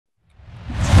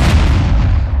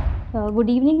Good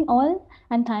evening, all,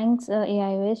 and thanks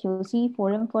AIOS UC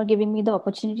Forum for giving me the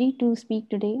opportunity to speak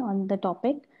today on the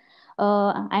topic.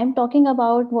 I'm talking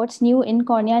about what's new in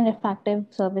cornea and refractive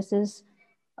services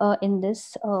in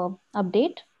this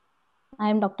update.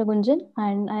 I'm Dr. Gunjan,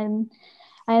 and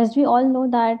as we all know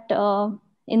that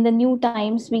in the new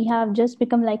times we have just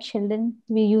become like children.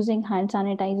 We're using hand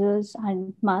sanitizers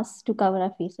and masks to cover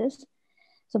our faces.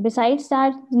 So besides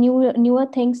that, newer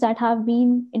things that have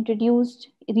been introduced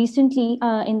recently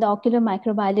in the ocular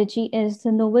microbiology is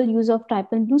the novel use of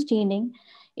trypan blue staining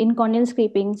in corneal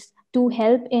scrapings to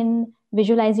help in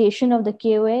visualization of the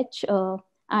KOH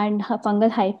and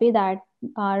fungal hyphae that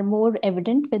are more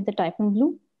evident with the trypan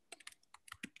blue.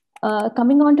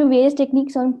 Coming on to various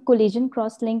techniques on collagen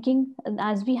cross-linking,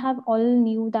 as we have all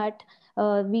knew that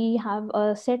we have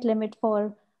a set limit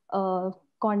for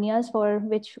corneas for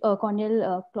which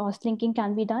corneal cross-linking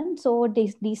can be done. So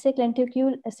DSEC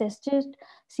lenticule assisted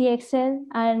CXL,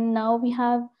 and now we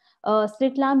have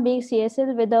slit lamp based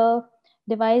CSL with a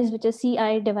device which is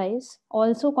CI device.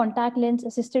 Also contact lens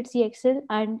assisted CXL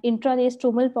and intraday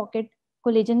stromal pocket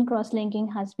collagen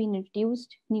cross-linking has been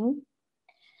introduced new.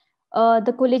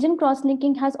 The collagen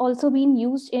cross-linking has also been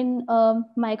used in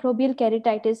microbial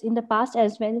keratitis in the past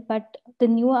as well, but the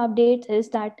newer update is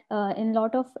that in a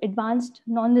lot of advanced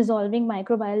non-dissolving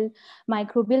microbial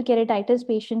keratitis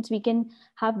patients, we can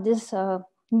have this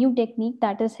new technique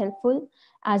that is helpful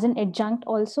as an adjunct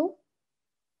also.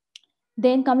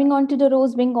 Then coming on to the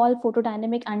rose Bengal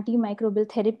photodynamic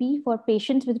antimicrobial therapy for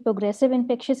patients with progressive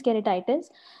infectious keratitis.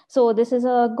 So this is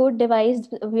a good device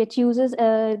which uses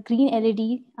a green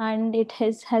LED, and it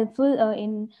is helpful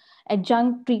in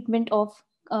adjunct treatment of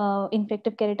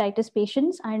infective keratitis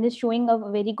patients and is showing a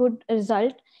very good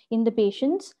result in the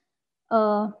patients.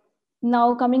 Uh,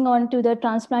 Now coming on to the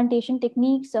transplantation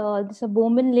techniques, this is a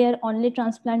Bowman layer only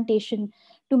transplantation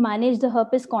to manage the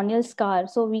herpes corneal scar.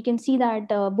 So we can see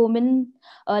that Bowman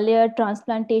layer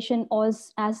transplantation,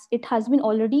 as it has been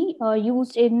already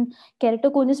used in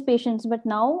keratoconus patients,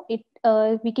 but now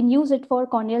we can use it for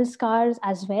corneal scars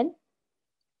as well.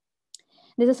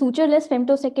 There's a sutureless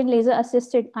femtosecond laser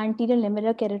assisted anterior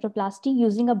linear keratoplasty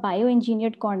using a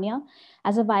bioengineered cornea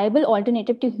as a viable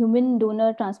alternative to human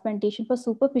donor transplantation for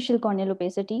superficial corneal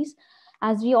opacities.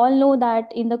 As we all know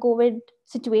that in the COVID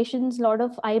situations, a lot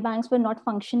of eye banks were not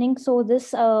functioning. So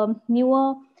this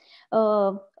newer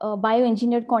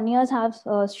bioengineered corneas have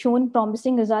shown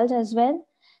promising results as well.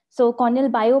 So corneal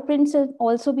bioprints have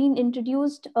also been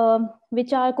introduced,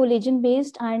 which are collagen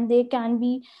based, and they can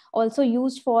be also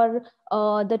used for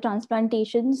the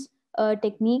transplantations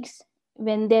techniques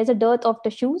when there's a dearth of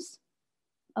tissues.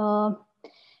 Uh,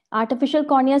 Artificial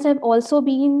corneas have also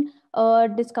been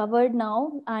discovered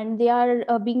now, and they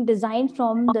are being designed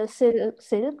from the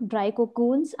silk dry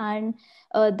cocoons, and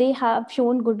they have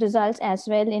shown good results as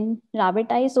well in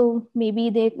rabbit eye. So maybe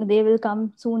they will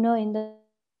come sooner in the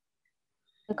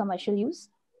commercial use.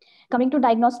 Coming to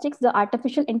diagnostics, the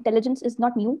artificial intelligence is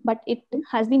not new, but it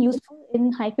has been useful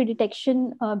in hyphae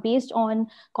detection based on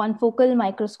confocal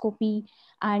microscopy,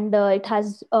 and it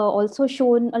has also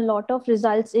shown a lot of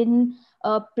results in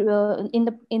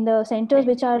the centers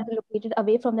which are located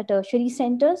away from the tertiary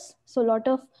centers. So a lot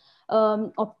of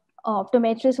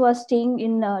optometrists who are staying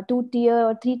in 2-tier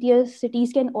or 3-tier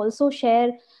cities can also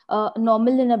share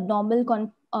normal and abnormal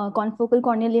confocal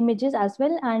corneal images as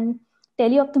well. And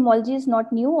teleophthalmology is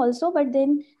not new also, but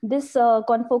then this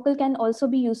confocal can also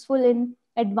be useful in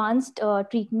advanced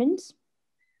treatments.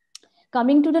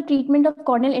 Coming to the treatment of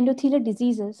corneal endothelial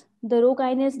diseases, the ROC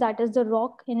kinase, that is the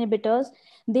ROC inhibitors,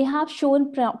 they have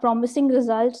shown promising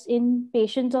results in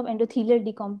patients of endothelial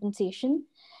decompensation.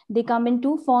 They come in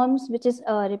two forms, which is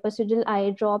rhapsodial eye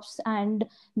drops, and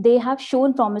they have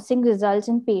shown promising results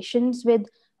in patients with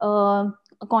corneal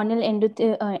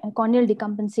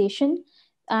decompensation.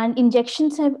 And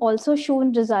injections have also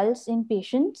shown results in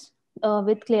patients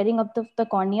with clearing of the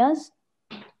corneas.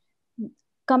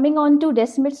 Coming on to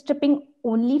Decimate stripping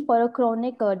only for a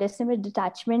chronic Decimate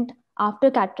detachment after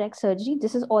cataract surgery.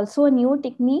 This is also a new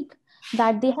technique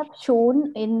that they have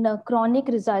shown in chronic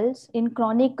results in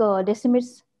chronic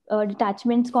Decimates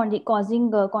detachments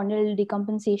causing corneal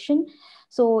decompensation.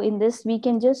 So in this, we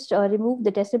can just remove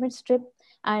the Decimate strip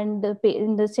and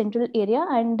in the central area,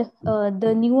 and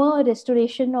the newer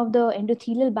restoration of the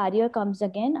endothelial barrier comes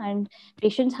again, and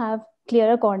patients have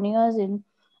clearer corneas in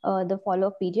the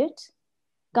follow-up periods.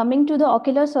 Coming to the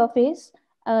ocular surface,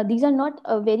 these are not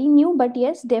very new, but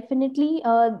yes, definitely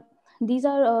these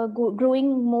are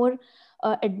growing more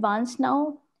advanced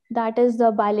now. That is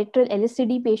the bilateral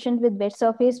LSCD patient with wet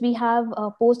surface. We have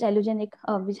post allogenic,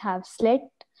 which have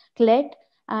SLET, CLET,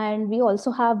 And we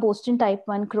also have Boston type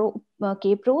 1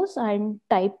 K-Pros and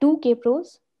type 2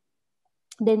 K-Pros.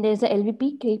 Then there's the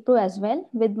LVP K-Pro as well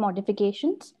with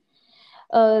modifications.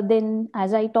 Then,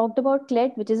 as I talked about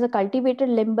CLET, which is a cultivated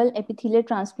limbal epithelial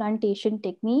transplantation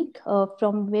technique,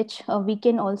 from which we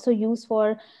can also use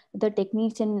for the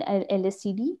techniques in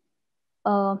LSCD.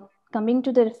 Coming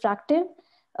to the refractive,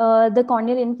 the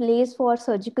corneal inlays for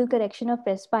surgical correction of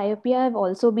presbyopia have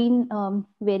also been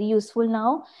very useful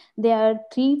now. There are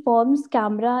three forms: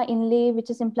 camera inlay, which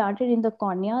is implanted in the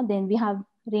cornea. Then we have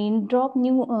raindrop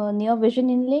near vision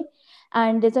inlay,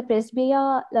 and there's a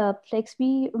presbya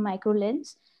FlexB micro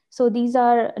lens. So these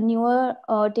are newer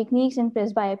techniques in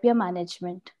presbyopia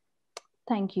management.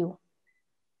 Thank you.